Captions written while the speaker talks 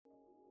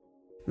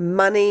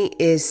Money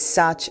is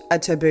such a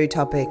taboo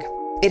topic.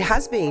 It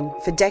has been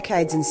for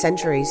decades and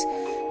centuries,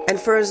 and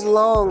for as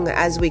long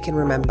as we can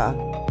remember.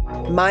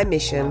 My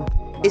mission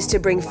is to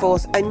bring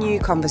forth a new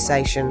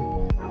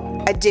conversation,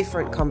 a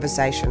different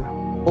conversation,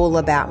 all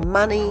about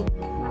money,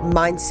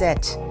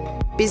 mindset,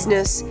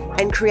 business,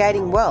 and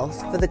creating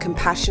wealth for the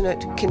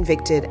compassionate,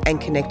 convicted,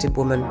 and connected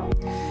woman,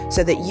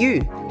 so that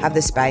you have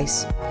the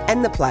space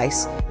and the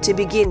place to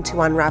begin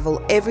to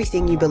unravel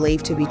everything you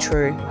believe to be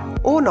true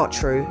or not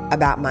true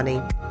about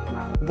money.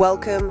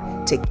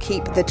 Welcome to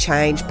Keep the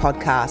Change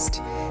podcast,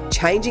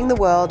 changing the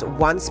world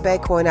one spare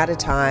coin at a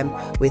time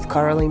with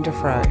Coraline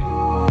Defro.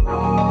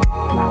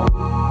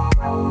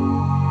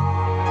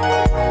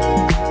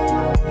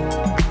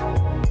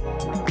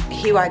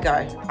 Here I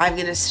go. I'm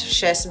going to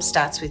share some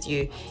stats with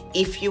you.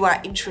 If you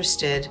are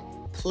interested,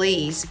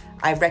 please,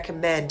 I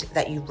recommend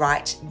that you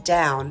write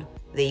down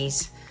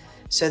these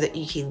so that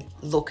you can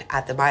look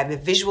at them. I'm a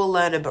visual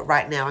learner, but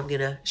right now I'm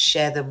going to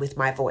share them with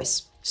my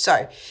voice.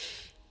 So,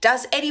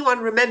 does anyone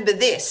remember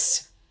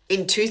this?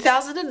 In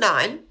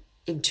 2009,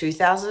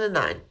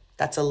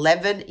 that's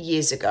 11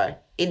 years ago.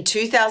 In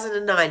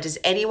 2009, does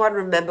anyone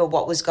remember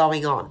what was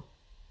going on?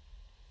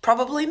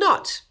 Probably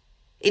not.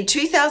 In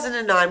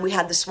 2009, we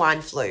had the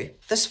swine flu.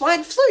 The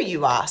swine flu,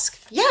 you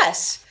ask?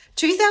 Yes,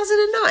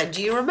 2009.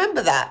 Do you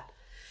remember that?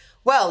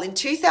 Well, in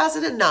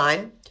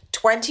 2009,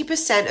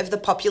 20% of the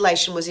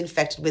population was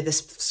infected with the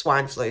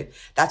swine flu.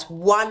 That's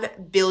 1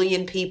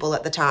 billion people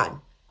at the time.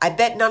 I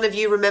bet none of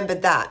you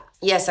remembered that.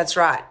 Yes, that's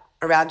right,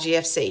 around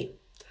GFC.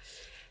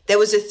 There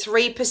was a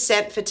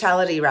 3%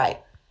 fatality rate.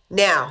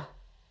 Now,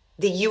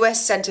 the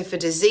US Center for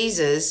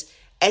Diseases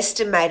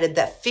estimated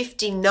that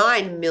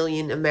 59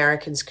 million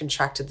Americans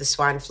contracted the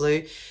swine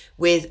flu,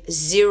 with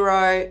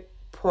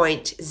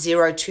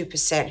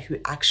 0.02% who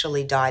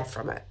actually died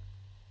from it.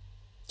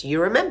 Do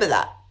you remember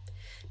that?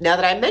 Now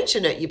that I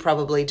mention it, you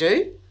probably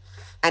do.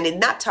 And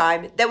in that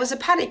time, there was a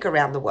panic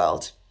around the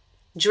world.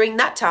 During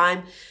that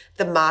time,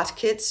 the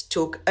markets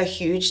took a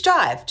huge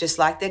dive, just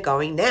like they're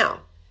going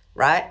now,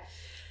 right?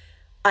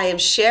 I am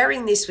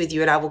sharing this with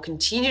you, and I will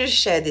continue to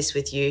share this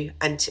with you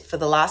for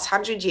the last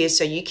 100 years,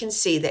 so you can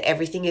see that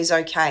everything is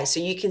okay. So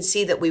you can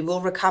see that we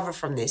will recover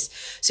from this.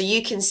 So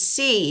you can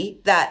see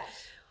that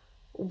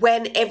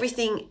when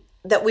everything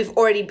that we've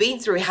already been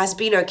through has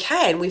been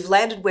okay and we've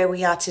landed where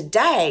we are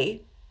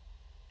today,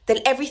 then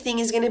everything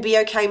is going to be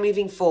okay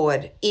moving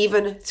forward,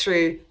 even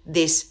through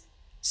this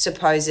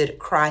supposed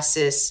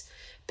crisis,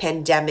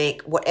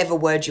 pandemic, whatever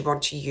word you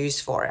want to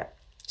use for it.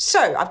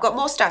 So I've got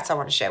more stats I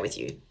want to share with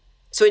you.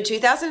 So in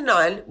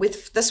 2009,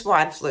 with the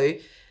swine flu,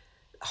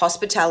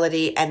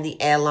 hospitality and the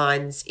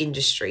airlines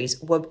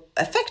industries were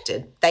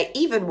affected.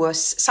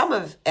 Some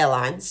of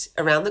airlines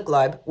around the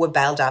globe were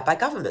bailed out by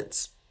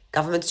governments.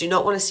 Governments do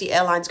not want to see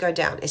airlines go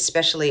down,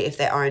 especially if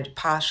they're owned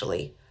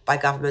partially by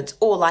governments,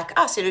 or like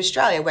us in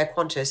Australia, where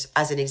Qantas,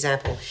 as an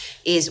example,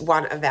 is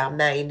one of our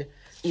main,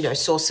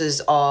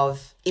 sources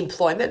of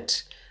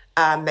employment,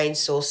 main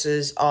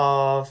sources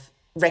of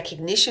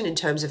recognition in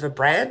terms of a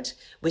brand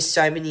with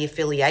so many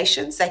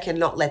affiliations. They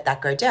cannot let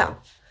that go down.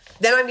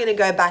 Then I'm going to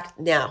go back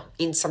now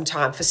in some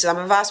time. For some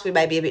of us, we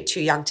may be a bit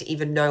too young to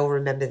even know or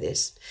remember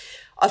this.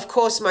 Of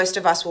course, most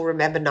of us will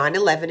remember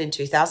 9/11 in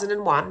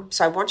 2001.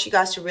 So I want you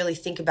guys to really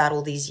think about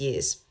all these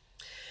years.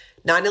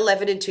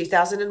 9/11 in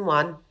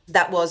 2001,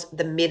 that was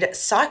the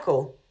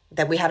mid-cycle.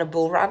 Then we had a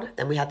bull run,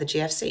 then we had the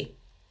GFC,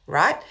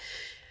 right?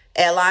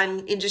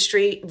 Airline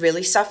industry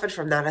really suffered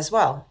from that as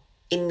well.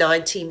 In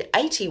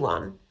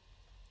 1981,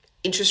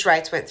 interest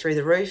rates went through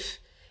the roof.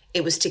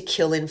 It was to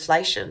kill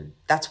inflation.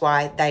 That's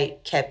why they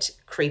kept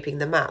creeping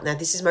them up. Now,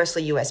 this is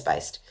mostly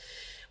US-based.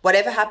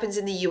 Whatever happens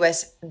in the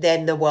US,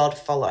 then the world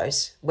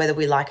follows, whether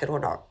we like it or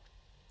not.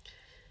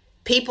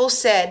 People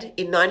said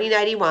in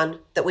 1981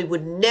 that we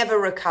would never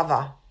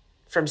recover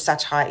from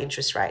such high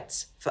interest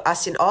rates. For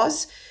us in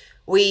Oz,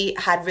 we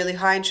had really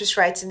high interest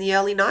rates in the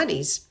early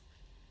 90s.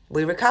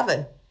 We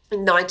recovered.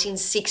 In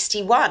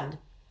 1961,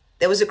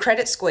 there was a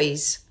credit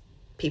squeeze.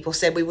 People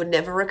said we would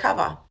never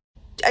recover.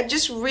 I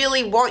just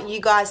really want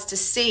you guys to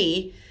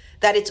see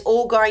that it's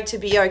all going to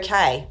be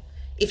okay.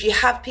 If you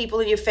have people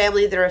in your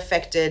family that are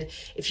affected,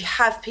 if you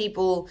have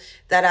people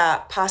that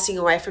are passing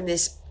away from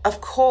this,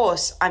 of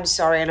course, I'm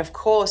sorry, and of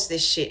course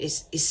this shit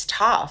is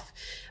tough.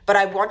 But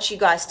I want you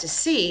guys to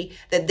see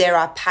that there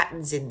are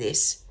patterns in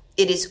this.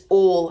 It is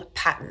all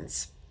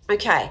patterns.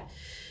 Okay.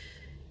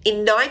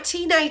 In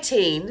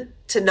 1918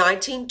 to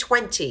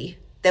 1920,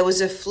 there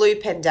was a flu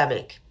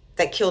pandemic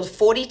that killed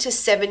 40 to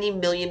 70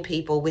 million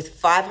people, with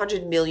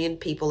 500 million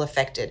people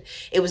affected.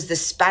 It was the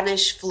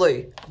Spanish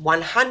flu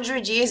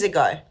 100 years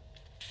ago.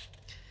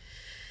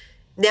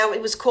 Now,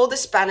 it was called the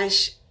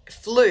Spanish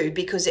flu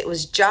because it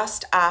was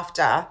just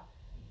after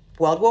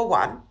World War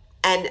I,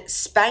 and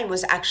Spain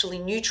was actually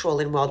neutral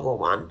in World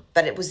War I,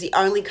 but it was the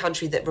only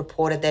country that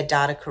reported their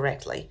data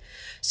correctly.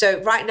 So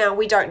right now,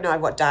 we don't know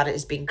what data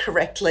is being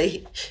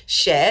correctly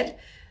shared,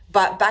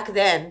 but back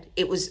then,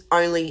 it was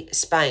only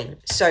Spain.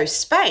 So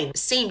Spain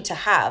seemed to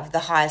have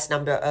the highest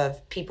number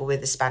of people with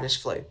the Spanish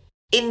flu.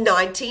 In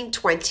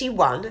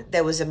 1921,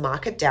 there was a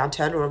market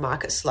downturn or a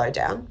market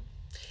slowdown.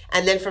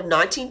 And then from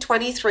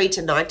 1923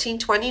 to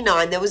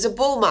 1929, there was a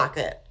bull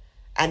market.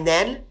 And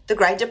then the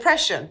Great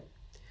Depression.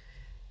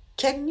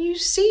 Can you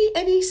see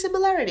any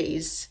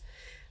similarities?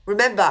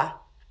 Remember,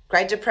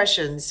 Great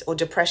Depressions or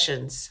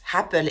depressions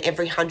happen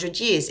every 100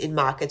 years in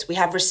markets. We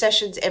have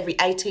recessions every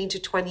 18 to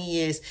 20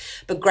 years,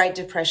 but Great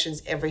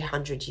Depressions every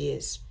 100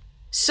 years.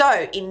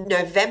 So in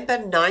November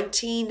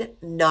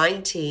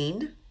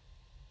 1919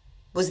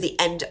 was the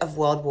end of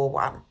World War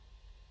I.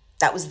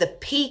 That was the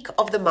peak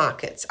of the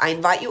markets. I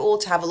invite you all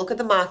to have a look at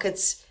the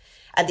markets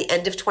at the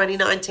end of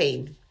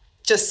 2019.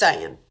 Just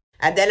saying.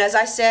 And then, as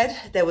I said,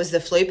 there was the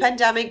flu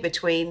pandemic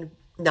between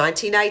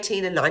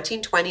 1918 and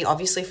 1920.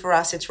 Obviously for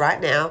us, it's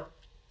right now.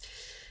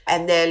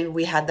 And then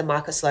we had the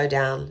market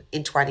slowdown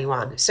in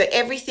 21. So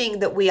everything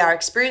that we are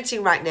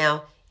experiencing right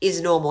now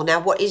is normal. Now,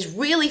 what is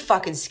really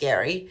fucking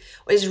scary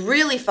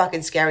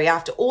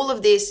after all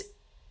of this,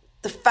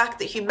 the fact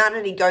that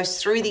humanity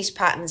goes through these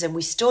patterns and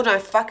we still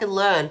don't fucking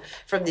learn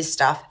from this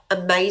stuff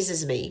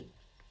amazes me.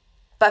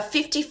 But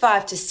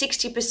 55 to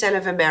 60%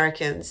 of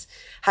Americans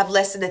have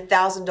less than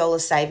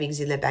 $1,000 savings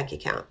in their bank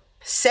account.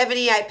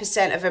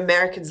 78% of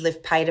Americans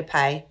live pay to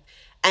pay,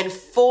 and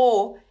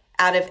 4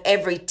 out of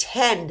every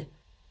 10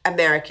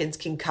 Americans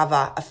can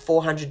cover a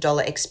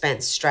 $400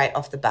 expense straight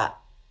off the bat.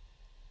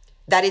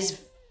 That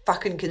is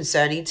fucking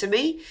concerning to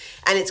me,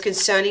 and it's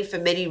concerning for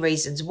many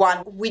reasons.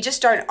 One, we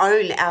just don't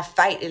own our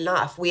fate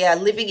enough. We are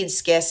living in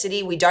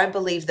scarcity. We don't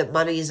believe that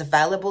money is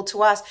available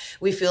to us.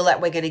 We feel like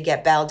we're going to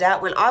get bailed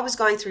out. When I was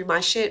going through my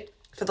shit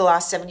for the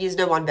last 7 years,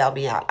 no one bailed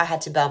me out. I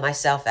had to bail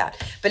myself out.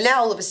 But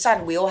now all of a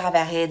sudden we all have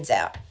our hands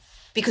out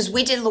because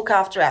we didn't look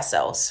after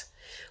ourselves.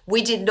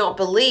 We did not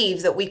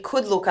believe that we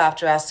could look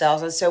after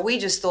ourselves. And so we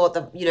just thought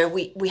that,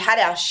 we had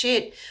our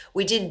shit.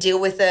 We didn't deal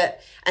with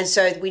it. And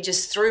so we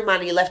just threw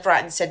money left,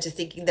 right, and center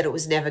thinking that it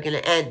was never going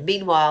to end.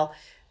 Meanwhile,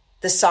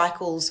 the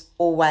cycles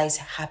always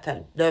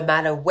happen. No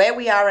matter where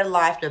we are in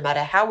life, no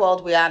matter how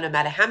old we are, no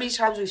matter how many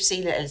times we've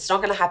seen it, and it's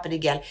not going to happen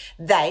again,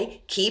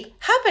 they keep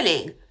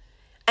happening.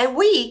 And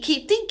we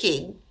keep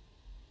thinking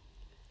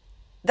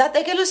that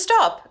they're going to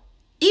stop.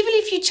 Even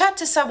if you chat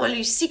to someone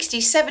who's 60,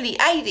 70,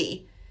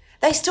 80,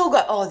 they still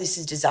go, oh, this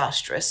is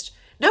disastrous.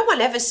 No one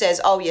ever says,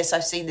 oh, yes,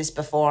 I've seen this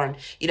before. And,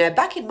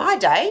 back in my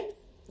day,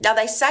 now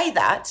they say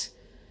that,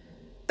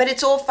 but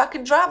it's all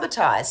fucking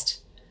dramatized.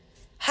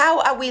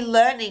 How are we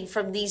learning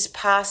from these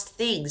past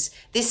things?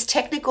 This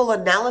technical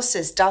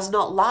analysis does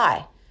not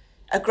lie.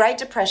 A Great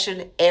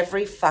Depression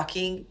every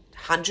fucking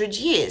 100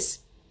 years.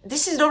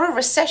 This is not a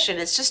recession.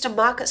 It's just a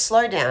market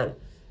slowdown.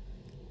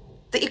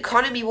 The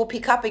economy will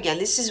pick up again.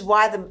 This is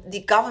why the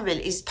government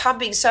is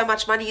pumping so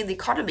much money in the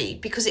economy,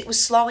 because it was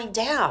slowing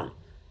down.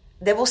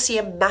 Then we'll see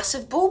a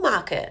massive bull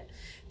market.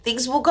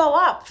 Things will go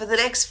up for the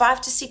next 5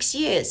 to 6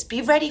 years.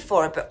 Be ready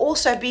for it, but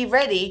also be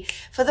ready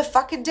for the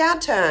fucking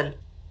downturn,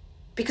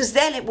 because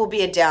then it will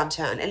be a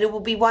downturn, and it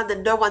will be one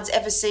that no one's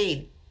ever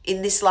seen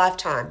in this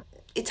lifetime.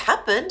 It's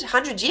happened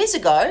 100 years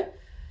ago,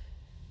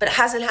 but it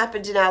hasn't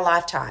happened in our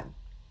lifetime.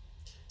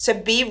 So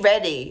be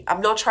ready.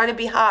 I'm not trying to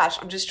be harsh.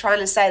 I'm just trying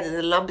to say that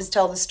the numbers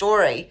tell the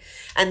story.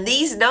 And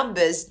these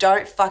numbers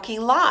don't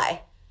fucking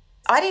lie.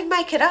 I didn't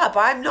make it up.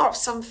 I'm not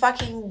some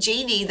fucking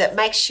genie that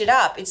makes shit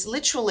up. It's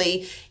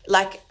literally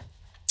like,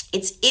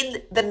 it's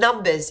in the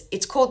numbers.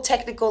 It's called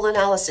technical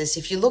analysis.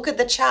 If you look at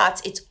the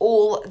charts, it's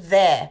all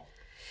there.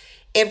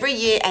 Every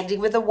year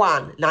ending with a 1,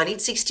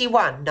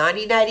 1961,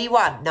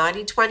 1981,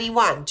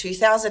 1921,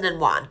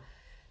 2001,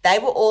 they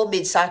were all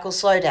mid-cycle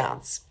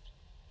slowdowns.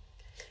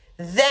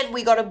 Then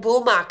we got a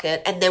bull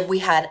market, and then we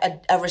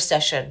had a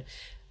recession.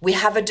 We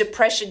have a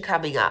depression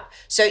coming up.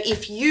 So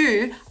if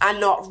you are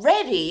not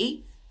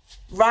ready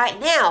right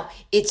now,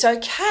 it's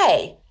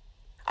okay.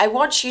 I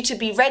want you to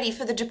be ready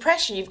for the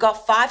depression. You've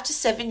got 5 to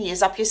 7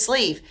 years up your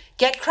sleeve.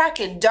 Get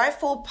cracking. Don't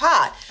fall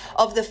part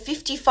of the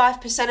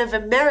 55% of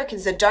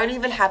Americans that don't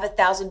even have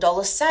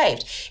 $1,000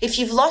 saved. If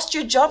you've lost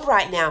your job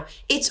right now,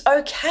 it's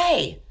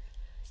okay.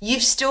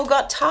 You've still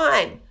got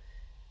time.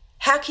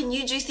 How can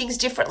you do things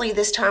differently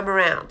this time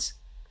around?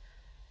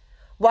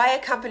 Why are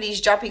companies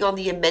jumping on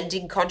the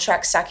amending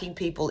contract, sacking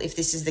people if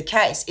this is the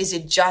case? Is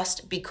it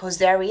just because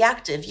they're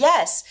reactive?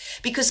 Yes,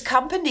 because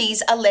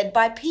companies are led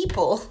by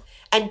people,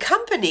 and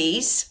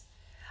companies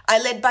are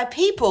led by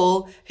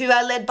people who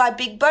are led by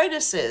big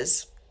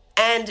bonuses.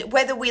 And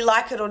whether we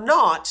like it or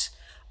not,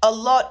 a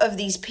lot of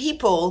these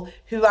people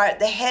who are at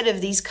the head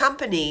of these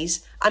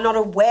companies are not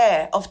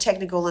aware of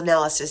technical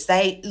analysis.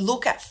 They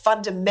look at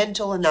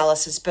fundamental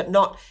analysis, but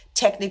not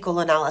technical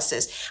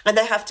analysis. And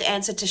they have to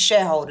answer to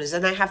shareholders,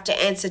 and they have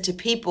to answer to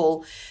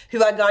people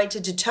who are going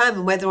to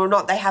determine whether or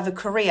not they have a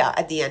career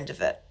at the end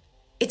of it.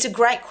 It's a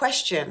great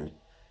question,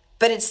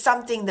 but it's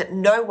something that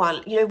no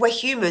one, we're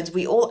humans,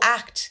 we all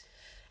act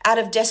out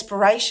of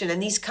desperation,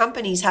 and these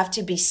companies have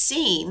to be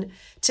seen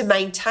to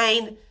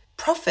maintain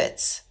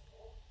profits.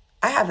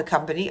 I have a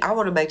company, I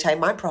want to maintain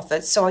my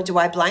profits, so do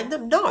I blame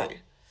them? No,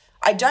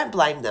 I don't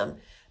blame them,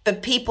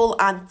 but people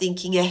aren't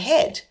thinking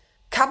ahead.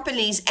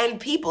 Companies and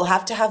people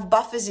have to have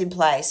buffers in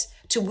place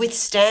to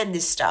withstand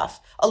this stuff.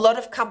 A lot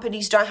of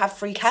companies don't have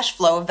free cash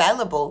flow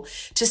available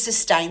to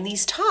sustain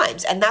these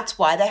times, and that's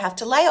why they have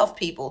to lay off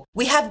people.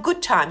 We have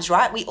good times,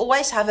 right? We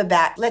always have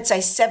about, let's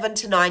say, 7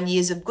 to 9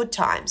 years of good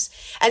times.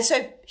 And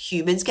so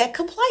humans get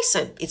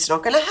complacent. It's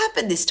not going to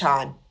happen this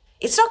time.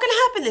 It's not going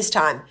to happen this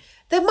time.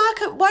 The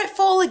market won't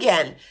fall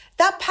again.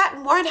 That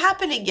pattern won't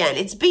happen again.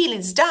 It's been,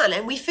 it's done,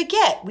 and we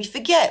forget.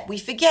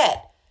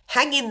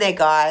 Hang in there,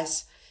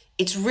 guys.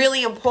 It's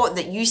really important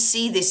that you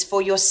see this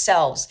for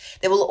yourselves.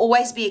 There will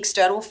always be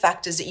external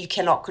factors that you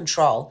cannot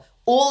control.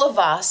 All of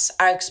us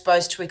are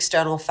exposed to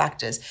external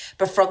factors.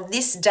 But from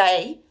this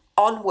day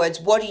onwards,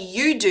 what do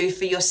you do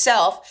for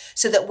yourself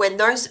so that when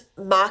those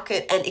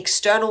market and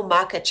external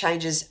market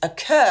changes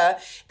occur,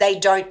 they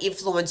don't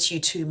influence you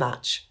too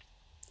much?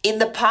 In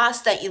the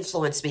past, they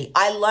influenced me.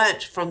 I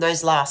learnt from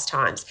those last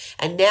times.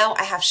 And now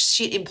I have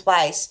shit in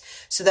place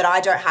so that I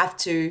don't have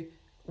to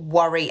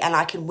worry and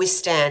I can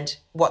withstand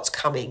what's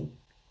coming.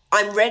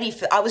 I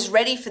was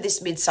ready for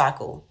this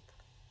mid-cycle.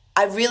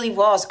 I really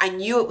was. I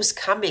knew it was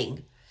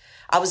coming.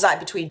 I was like,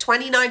 between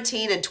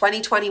 2019 and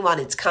 2021,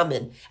 it's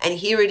coming. And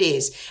here it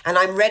is. And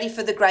I'm ready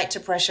for the Great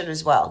Depression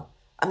as well.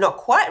 I'm not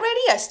quite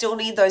ready. I still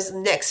need those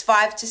next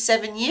 5 to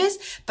 7 years,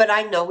 but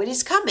I know it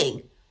is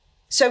coming.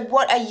 So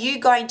what are you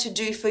going to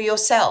do for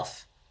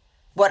yourself?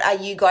 What are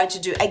you going to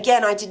do?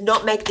 Again, I did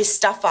not make this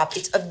stuff up.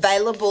 It's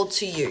available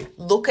to you.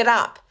 Look it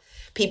up.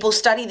 People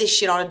study this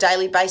shit on a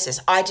daily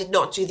basis. I did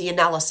not do the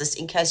analysis,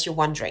 in case you're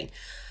wondering.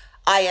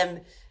 I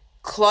am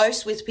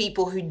close with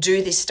people who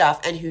do this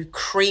stuff and who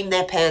cream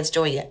their pants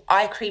doing it.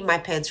 I cream my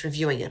pants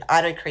reviewing it.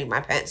 I don't cream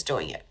my pants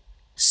doing it.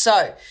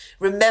 So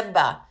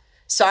remember,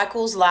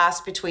 cycles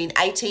last between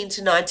 18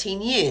 to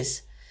 19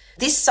 years.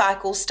 This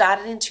cycle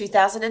started in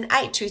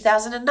 2008,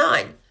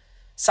 2009.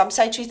 Some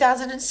say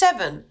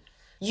 2007.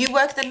 You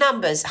work the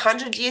numbers.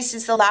 100 years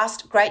since the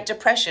last Great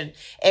Depression.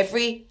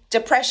 Every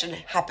depression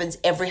happens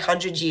every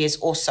 100 years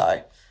or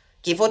so,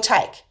 give or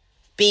take.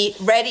 Be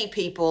ready,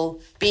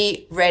 people.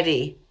 Be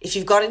ready. If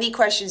you've got any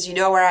questions, you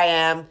know where I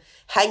am.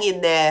 Hang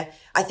in there.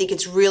 I think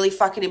it's really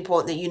fucking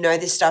important that you know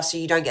this stuff so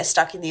you don't get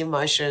stuck in the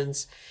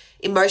emotions.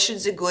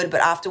 Emotions are good,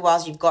 but after a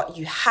while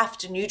you have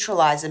to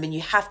neutralize them and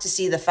you have to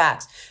see the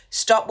facts.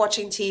 Stop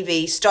watching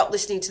TV. Stop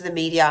listening to the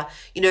media.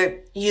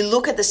 You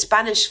look at the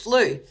Spanish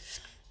flu.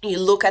 You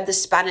look at the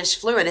Spanish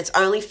flu and it's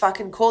only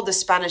fucking called the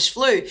Spanish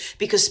flu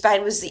because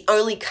Spain was the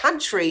only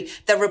country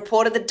that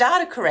reported the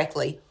data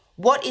correctly.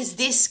 What is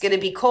this going to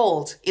be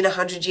called in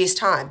 100 years'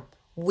 time?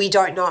 We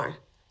don't know.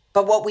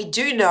 But what we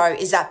do know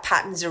is that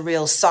patterns are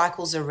real,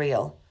 cycles are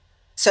real.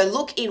 So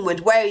look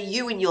inward. Where are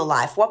you in your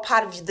life? What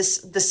part of the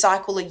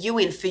cycle are you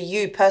in for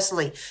you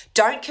personally?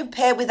 Don't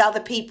compare with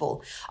other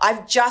people.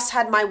 I've just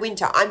had my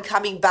winter. I'm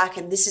coming back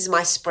and this is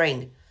my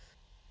spring.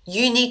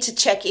 You need to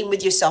check in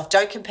with yourself.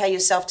 Don't compare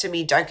yourself to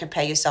me. Don't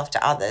compare yourself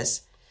to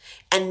others.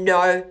 And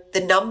know the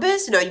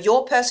numbers, know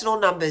your personal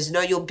numbers, know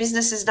your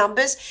business's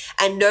numbers,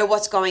 and know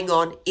what's going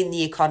on in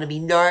the economy.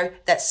 Know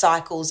that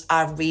cycles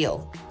are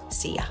real.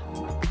 See ya.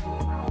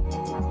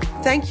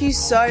 Thank you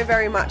so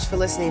very much for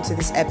listening to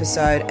this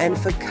episode and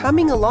for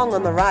coming along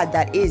on the ride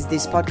that is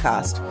this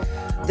podcast.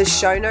 The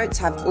show notes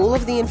have all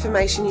of the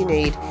information you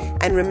need,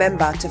 and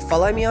remember to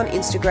follow me on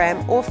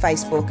Instagram or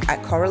Facebook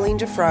at Coraline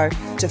Defro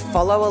to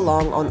follow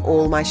along on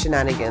all my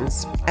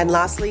shenanigans. And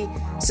lastly,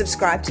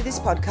 subscribe to this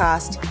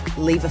podcast,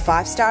 leave a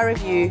 5-star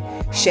review,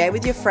 share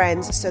with your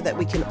friends so that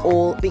we can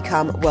all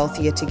become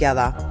wealthier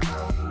together.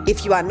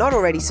 If you are not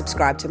already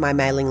subscribed to my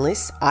mailing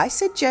list, I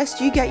suggest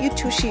you get your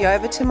tushy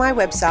over to my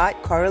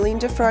website,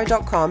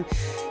 coralinedefro.com,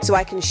 so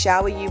I can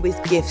shower you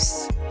with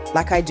gifts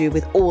like I do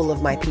with all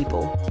of my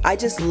people. I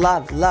just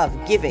love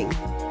giving.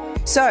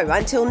 So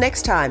until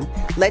next time,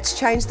 let's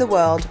change the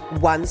world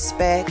one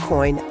spare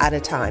coin at a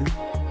time.